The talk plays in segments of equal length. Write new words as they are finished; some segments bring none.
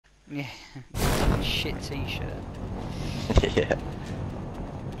Yeah, shit t-shirt. Yeah.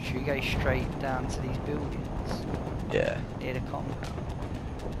 Should we go straight down to these buildings? Yeah. Near the compound.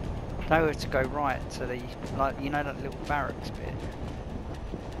 Know where to go right to the, like, you know that little barracks bit?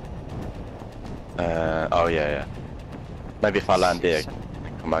 Oh yeah, yeah. Maybe if I land here, So, I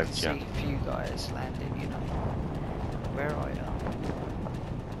can come over to see you. a few guys landing, you know. Where are you?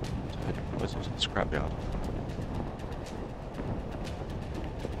 What's this? Scrapyard.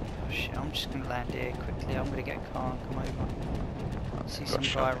 Oh shit, I'm just gonna land here quickly. I'm gonna get a car and come over. See some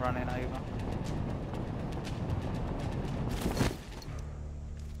guy running over.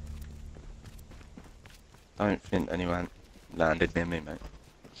 I don't think anyone landed near me, mate.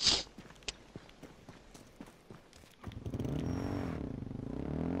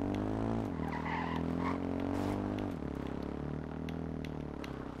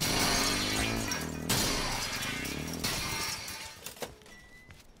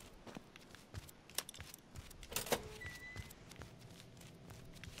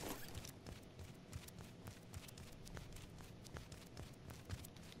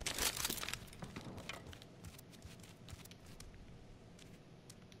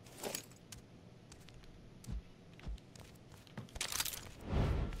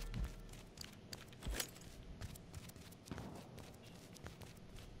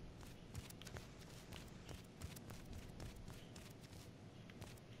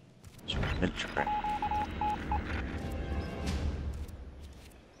 Military.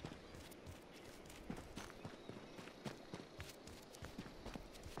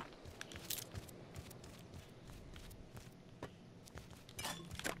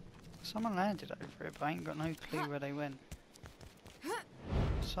 Someone landed over it, but I ain't got no clue where they went.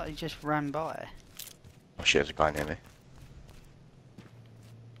 It's like they just ran by. Oh shit, there's a guy near me.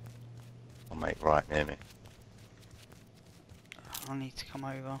 Oh mate, right near me. I need to come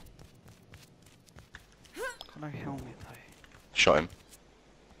over. Got no helmet though. Shot him.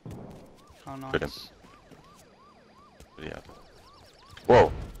 Oh nice. Good him. Yeah.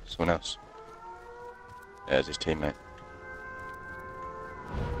 Whoa, someone else. Yeah, it's his teammate.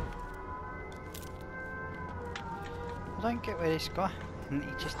 I don't get where this guy and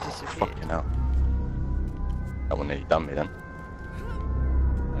he just disappeared. Fucking hell. That one nearly done me then.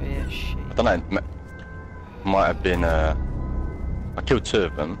 Oh yeah, shit. I don't know, might have been, I killed two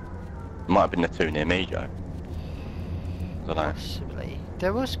of them. Might have been the two near me, Joe. I don't know. Possibly.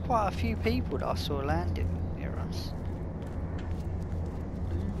 There was quite a few people that I saw landing near us.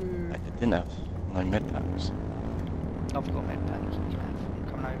 They didn't have no med packs. I've got med pack. You can have.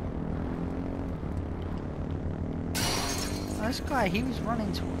 Coming over. Oh, this guy, he was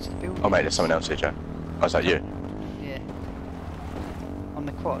running towards the building. Oh mate, there's someone else here, Joe. Oh, is that you? Yeah. On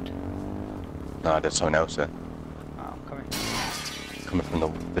the quad. No, there's someone else there. Oh, I'm coming. Coming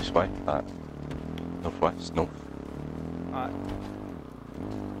from this way, like northwest, north. Alright.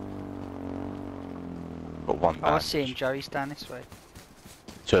 Got one Oh, I back. see him, Joe. He's down this way.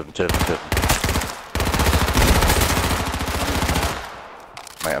 Two of them, two of them, two of them.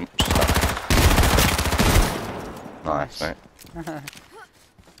 Mate, I'm just stuck. Nice, mate.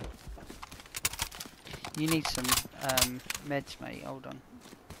 You need some meds, mate. Hold on.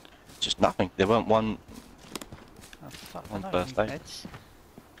 Just nothing. There weren't one. Oh fuck! One I don't first need aid. meds.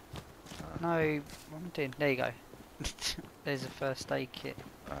 No, what am I doing? There you go. There's a first aid kit.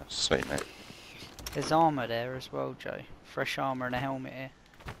 Sweet, mate. There's armour there as well, Joe. Fresh armour and a helmet here.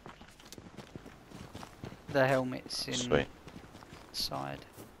 The helmet's in Sweet. side.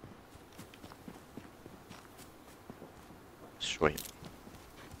 Sweet.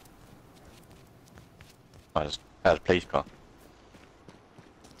 Oh, there's a police car.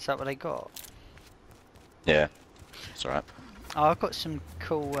 Is that what they got? Yeah. It's alright. Oh, I've got some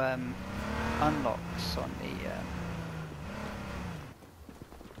cool unlocks on the.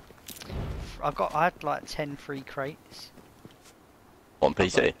 I had like 10 free crates. On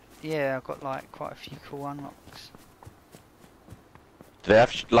PC? Yeah, I've got like quite a few cool unlocks. Do they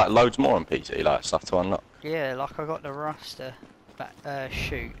have like loads more on PC, like stuff to unlock? Yeah, like I got the Raster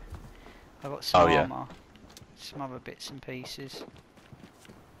shoot. I got some Oh, yeah. armour, some other bits and pieces.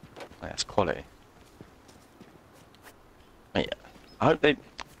 Mate, that's quality. Mate, I hope they,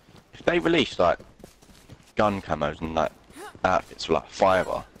 if they release like gun camos and like outfits for like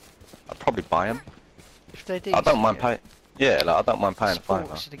fiver, I'd probably buy them. If they do, I don't mind paying. Yeah, like I don't mind paying a fiver.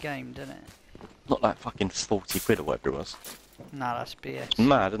 Sports the game, doesn't it? Not like fucking 40 quid or whatever it was. Nah, that's BS. It's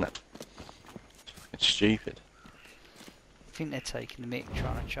mad, isn't it? It's fucking stupid. I think they're taking the mick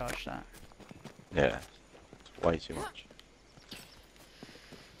trying to charge that. Yeah, it's way too much.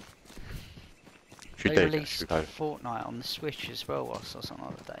 Should They do. released Should go. Fortnite on the Switch as well whilst I was on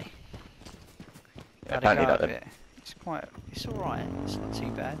holiday. Yeah, Had a apparently go like at them. it. It's alright. It's not too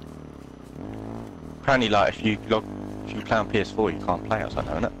bad. Apparently, like if you play on PS4, you can't play or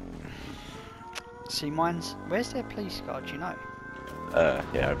something, isn't it? See, mine's. Where's their police card? Do you know?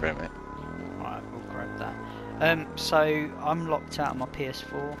 Yeah, over here, mate. Alright, we'll grab that. So I'm locked out of my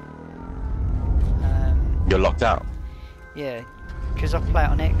PS4. You're locked out. Yeah, because I play it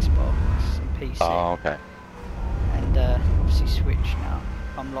on Xbox and PC, Oh, okay. and obviously Switch now.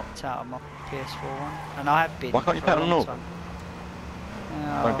 I'm locked out of my PS4 one, and I have been. Why can't you for play a it on long normal? time.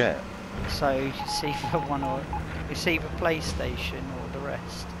 I don't get it. So it's either one or it's either PlayStation or the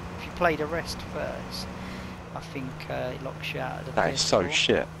rest. If you play the rest first, I think it locks you out of the PS4. That is so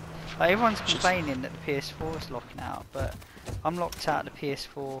shit. Like, everyone's complaining that the PS4 is locking out, but I'm locked out of the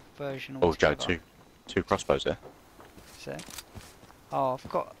PS4 version Oh, Joe, altogether. two crossbows there. So, oh, I've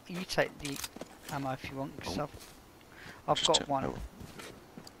got. You take the ammo if you want, because I've Just got took- one. oh.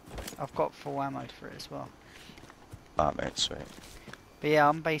 I've got full ammo for it as well. Ah, mate, sweet. But yeah,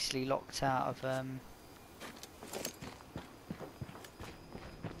 I'm basically locked out of.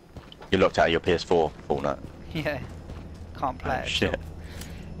 You locked out of your PS4 Fortnite. Yeah, can't play Oh, it at shit. all.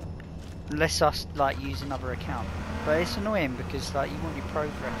 Unless I like use another account. But it's annoying because like you want your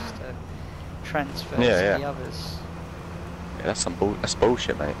progress to transfer to Yeah, the yeah. others. Yeah, that's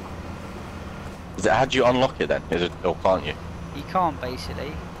bullshit, mate. How do you unlock it then? Is it, or can't you? You can't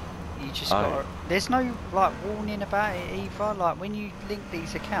basically. You just Oh. got. There's no like warning about it either. Like when you link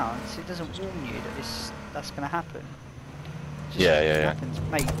these accounts, it doesn't warn you that that's going to happen. It just Yeah. happens,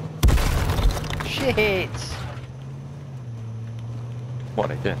 mate. Shit! What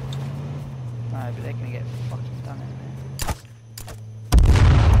are they doing? No, but they're going to get fucking done in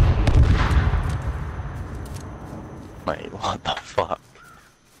there. Mate, what the fuck?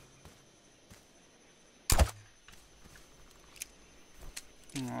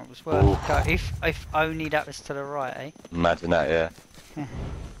 Oh, it was worth a go. If only that was to the right, eh? Imagine that, yeah.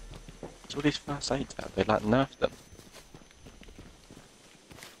 What's all these first aids out? They like nerfed them.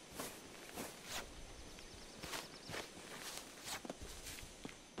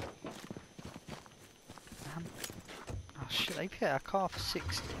 Oh shit, they hit our car for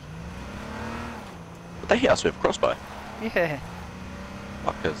 60. But they hit us with crossbow. Yeah,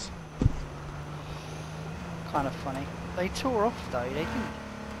 Fuckers. kind of funny. They tore off though, they didn't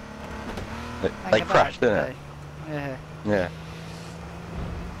They hang about, crashed, did didn't it? they? Yeah. Yeah.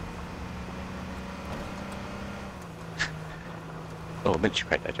 Oh, military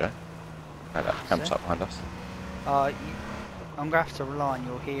crate there, Joe. No, that campsite behind us. I'm gonna have to rely on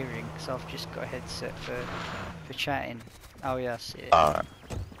your hearing because I've just got a headset for chatting. Oh yeah, I see it. Alright.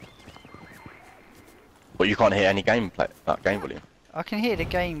 But you can't hear any gameplay, like game volume. I can hear the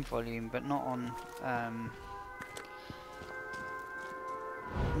game volume, but not on.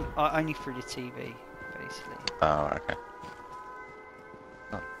 Only through the TV, basically. Oh, okay.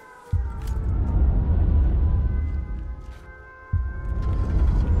 Oh.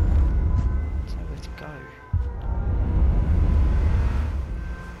 So where to go?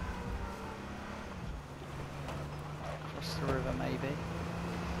 Across the river, maybe.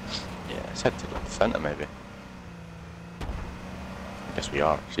 Yeah, let's head to the centre maybe. I guess we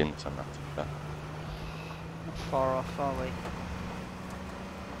are actually in the centre. But Not far off, are we?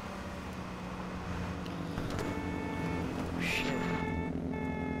 Oh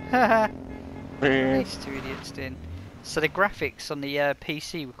shit. Haha! These two idiots did. So the graphics on the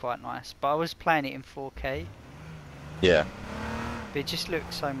PC were quite nice, but I was playing it in 4K. yeah, But it just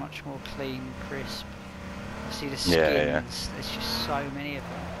looks so much more clean, crisp. See the skins, Yeah. there's just so many of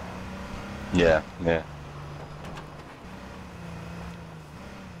them. yeah.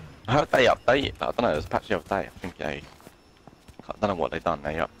 I heard they updated, I don't know, there's a patch the other day, I think I don't know what they've done,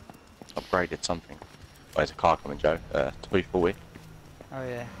 they upgraded something. Oh, there's a car coming, Joe, 240. Oh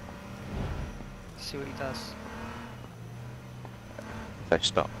yeah. See what he does. They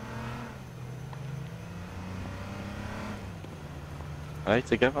stop. Are they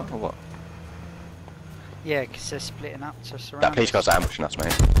together or what? Yeah, because they're splitting up to surround That police us. car's ambushing us,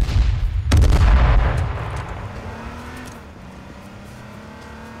 mate.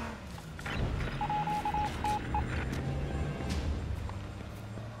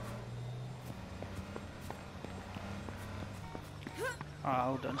 Alright,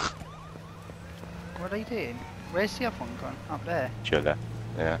 hold on. What are they doing? Where's the other one gone? Up there. Sure there.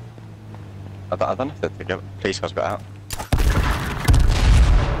 Yeah. I don't know if they're together. Police car's got out.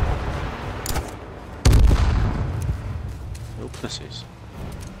 Little pussies.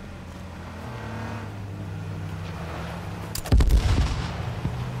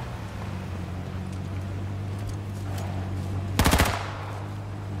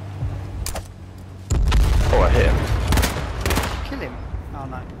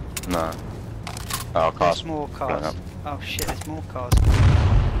 No. Oh, cars. There's more blowing cars. up. Oh shit, there's more cars. I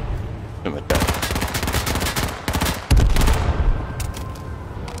think we're dead.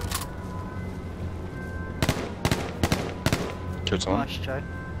 Killed someone. Nice, Joe.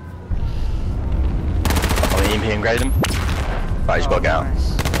 I'm EMP and grade him. But he's got to get out. Nice.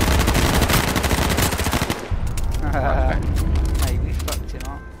 Hey, we fucked him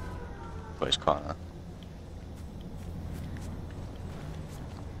up. Got his car now.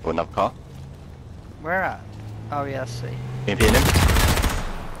 Or another car. Where at? Oh yeah, I see. EMP in him.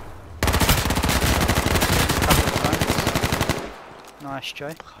 Couple of times. Nice,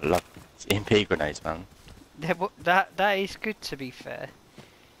 Joe. I love EMP grenades, man. Yeah, well, that is good, to be fair.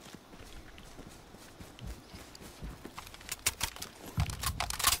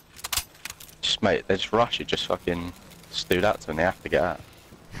 Just mate, they just rush it, just fucking stood out to them, they have to get out.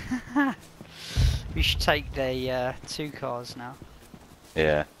 We should take the 2 cars now.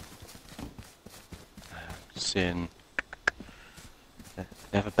 Yeah. Seeing they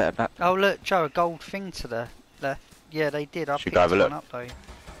have a better back. Oh look, Joe, a gold thing to the left. Yeah, they did. I Should picked go have a one look? up though.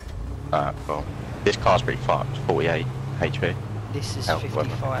 Alright, cool. This car's pretty far, it's 48 HP. This is Health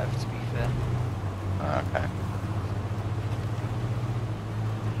 55 to be fair. Okay.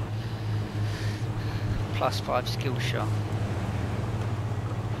 +5 skill shot.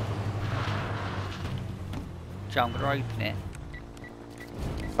 Joe, I'm gonna open it.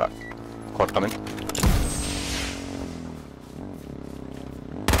 Right. Quad coming.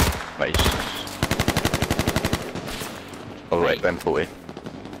 Wait, oh wait, M40.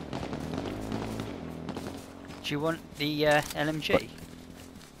 Do you want the LMG? What?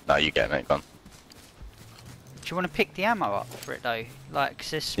 No, you get it, mate, gone. Do you want to pick the ammo up for it though? Like,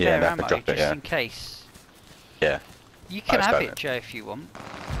 'cause there's Yeah, spare they have to ammo drop it, just yeah. in case. Yeah. You can I'll have start it, it. Joe, if you want.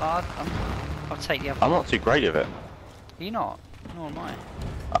 I'll take the other I'm one. not too great with it. Are you not? Nor am I.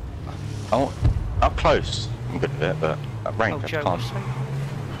 Up close, I'm good with it, but at range, Oh, I Joe, can't. what's that?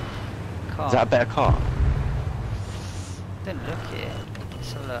 Car. Is that a better car? Didn't look it.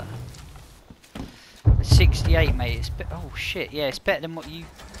 Let's have a look. 68, mate. It's oh shit, yeah, it's better than what you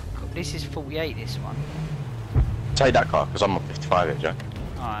got. This is 48, this one. Take that car, because I'm on 55 here, Joe.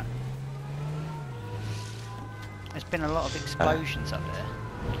 Alright. There's been a lot of explosions up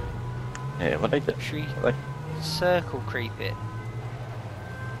there. Yeah, what they do? Should we What circle creep it?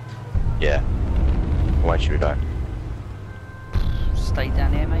 Yeah. Where should we go? Stay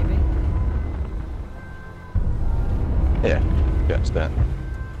down here, maybe? Yeah, let's do it.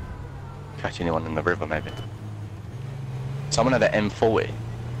 Catch anyone in the river, maybe. Someone had an M40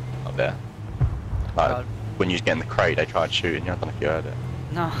 up there. Like, God. when you was getting the crate, they tried shooting you. I don't know if you heard it.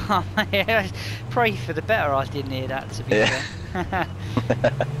 No, yeah, pray for the better I didn't hear that, to be Yeah. fair.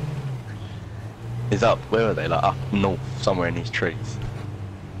 He's up, where are they? Like up north, somewhere in these trees.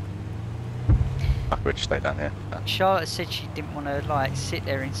 I could just stay down here. Charlotte said she didn't want to like sit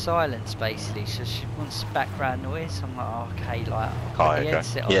there in silence basically, so she wants background noise. I'm like, oh, okay, like I'll put the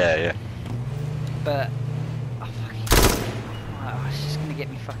headset on. Yeah, yeah. But oh, fucking, oh, it's just gonna get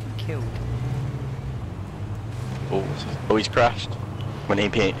me fucking killed. Oh, he's crashed. When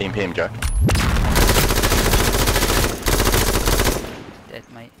EMP him, Joe. Dead,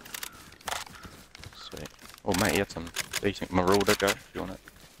 mate. Sweet. Oh, mate, he had some decent Marauder, Joe, if you want it.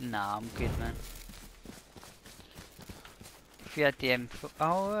 Nah, I'm good, man. If you had the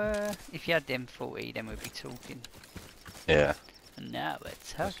if you had the M40, then we'd be talking. Yeah. And now we're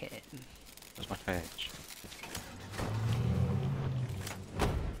talking. Where's my cage?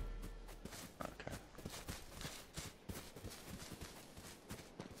 Okay.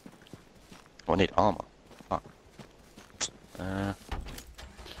 Oh, I need armor. Fuck.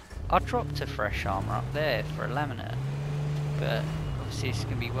 I dropped a fresh armour up there for a laminate, but obviously it's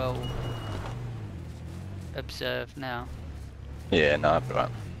going to be well observed now. Yeah, no, I'll be right.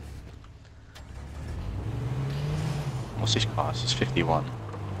 What's this car? This is 51.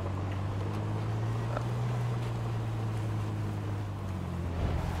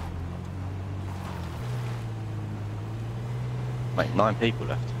 Mate, 9 people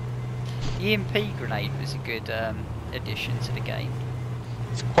left. The EMP grenade was a good addition to the game.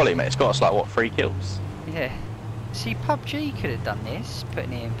 It's quality, mate. It's got us like, what, 3 kills? Yeah. See, PUBG could have done this, put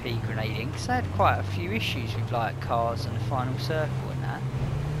an EMP grenade in, because they had quite a few issues with like cars and the final circle and that.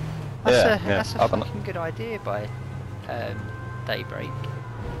 That's a fucking good idea by Daybreak.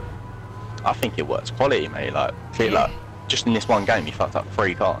 I think it works quality, mate. Like, feel like just in this one game, you fucked up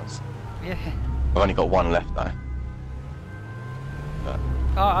 3 cars. Yeah. I've only got 1 left though. But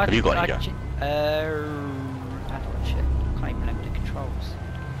have you got any, Joe? How do I check? I can't even remember the controls.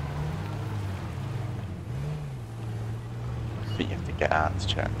 think you have to get out to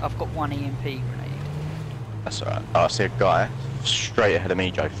check. I've got one EMP grenade. That's alright. Oh, I see a guy straight ahead of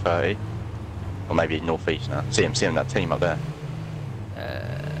me, Joe, 30. Or maybe northeast now. See him, that team up there.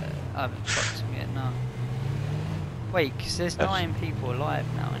 I haven't clocked him yet, no. Wait, because there's 9 people alive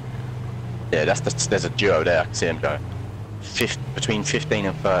now, isn't there? Yeah, there's a duo there, I can see him, Joe. Between 15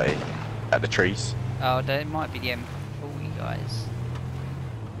 and 30 at the trees. Oh, there might be the M40 guys.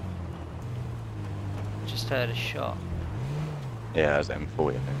 Just heard a shot. Yeah, there's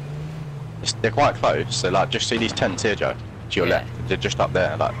M40, I think. They're quite close, so like, just see these tents here, Joe, to your left. They're just up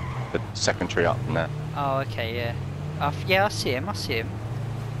there, like, the second tree up from there. Oh, okay, yeah. Yeah, I see him, I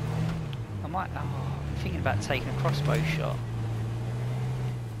might, I'm thinking about taking a crossbow shot.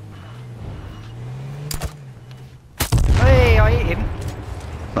 Hey, I hit him.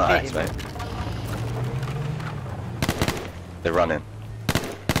 Nice, mate. They're running.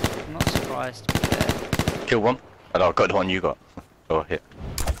 I'm not surprised to be fair. Kill one. Oh, I got the one you got. Oh, hit.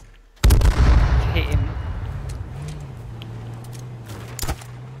 Hit him.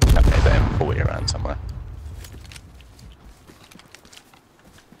 Okay, there's an M40 around somewhere.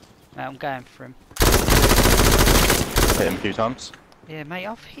 Mate, I'm going for him. Hit him a few times. Yeah, mate,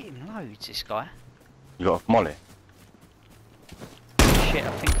 I've hit him loads, this guy. You got a molly? Shit,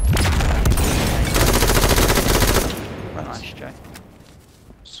 I think. Nice, Joe.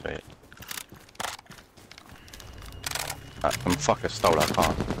 Sweet. That fucker stole our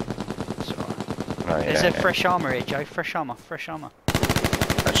car. It's alright. Oh, There's a fresh armour here, Joe. Fresh armour, fresh armour.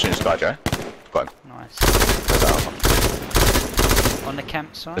 That's this guy, Joe. Got him. Nice. There's that armour. On the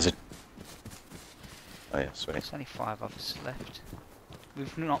campsite? There's a... Oh yeah, sweet. There's only 5 of us left.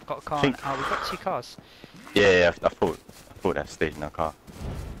 We've not got a car. Think... Oh, we've got 2 cars. Yeah, I thought they're stealing our car.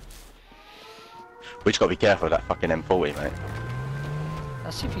 We just gotta be careful of that fucking M40, mate.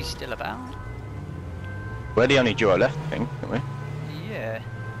 Let's see if he's still about. We're the only duo left, I think, aren't we? Yeah.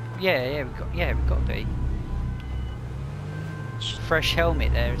 We've got to be. Fresh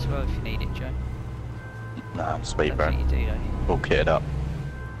helmet there as well if you need it, Joe. Nah, I'm sweet, I bro. don't think you do, though. All kitted up.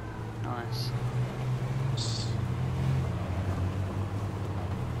 Nice. Just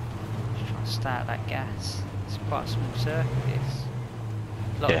trying to start that gas. It's quite a small circuit, this.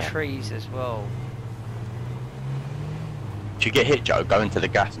 A lot of trees as well. If you get hit, Joe, go into the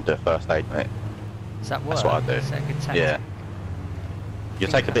gas and do a first aid, mate. Does that work? That's what I do. Is that a good tactic? Yeah. You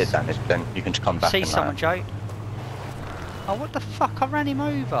take a bit of damage, then you can just come back. See and someone, Joe. Oh, what the fuck? I ran him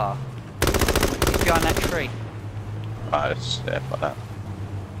over. He's behind that tree. Right, let's like that.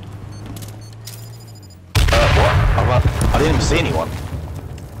 What? I didn't even see anyone.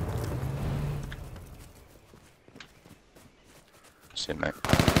 See, mate.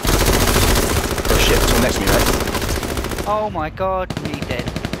 Oh shit, someone next to me, mate. Oh my god, me dead.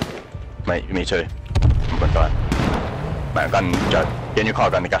 Mate, me too. I'm gonna die. Mate, I'm going, Joe. Get in your car,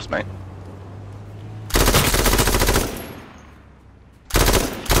 go in the gas, mate.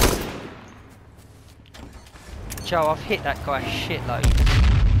 Joe, I've hit that guy shitload.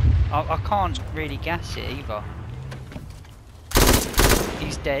 I can't really gas it either.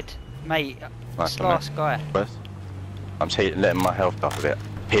 He's dead. Mate, Nice, this last guy. Where's? I'm just letting my health up a bit.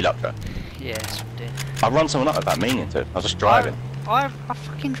 Heal up, Joe. Yeah, that's what I did. I run someone up without meaning to. I was just driving. I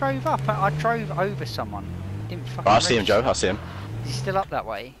fucking drove up. I drove over someone. Didn't fucking I see him, Joe. I see him. Is he still up that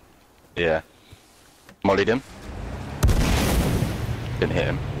way? Yeah. Mollied him. Didn't hit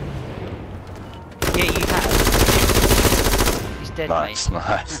him. Yeah, you have. He's dead, Nice, mate.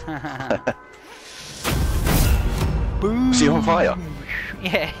 nice. Boom. Is he on fire?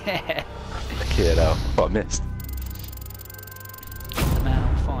 Yeah. Kid out. What I missed. The man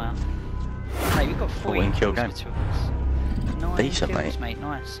on fire. Hey, we've got 14 kill kills game. between us. 9 Decent, kills, mate.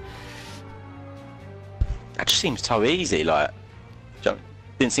 Nice. That just seems so easy, like...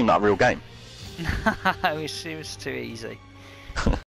 Didn't seem like a real game. it was too easy.